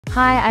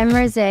Hi, I'm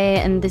ROSÉ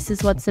and this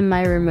is what's in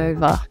my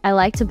RIMOWA. I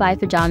like to buy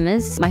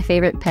pajamas. My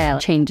favorite pair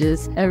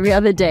changes every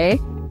other day,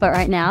 but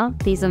right now,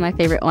 these are my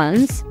favorite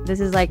ones.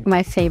 This is like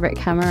my favorite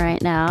camera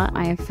right now.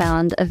 I have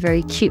found a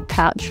very cute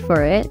pouch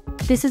for it.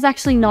 This is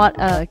actually not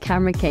a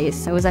camera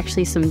case. It was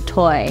actually some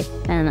toy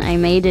and I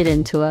made it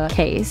into a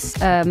case.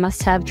 A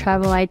must-have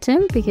travel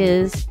item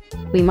because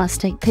we must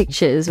take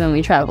pictures when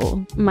we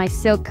travel. My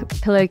silk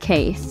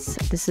pillowcase.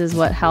 This is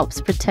what helps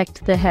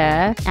protect the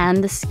hair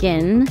and the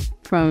skin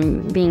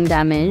from being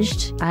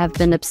damaged. I have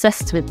been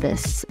obsessed with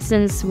this.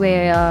 Since we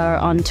are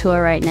on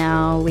tour right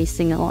now, we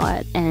sing a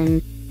lot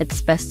and it's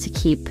best to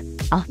keep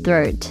our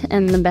throat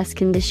in the best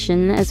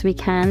condition as we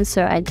can,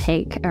 so I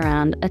take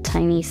around a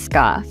tiny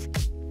scarf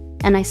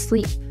and I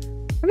sleep.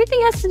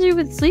 Everything has to do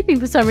with sleeping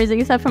for some reason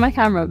except for my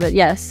camera, but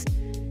yes,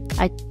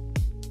 I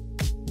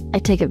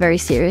take it very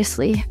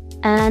seriously.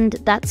 And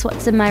that's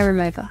what's in my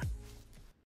RIMOWA.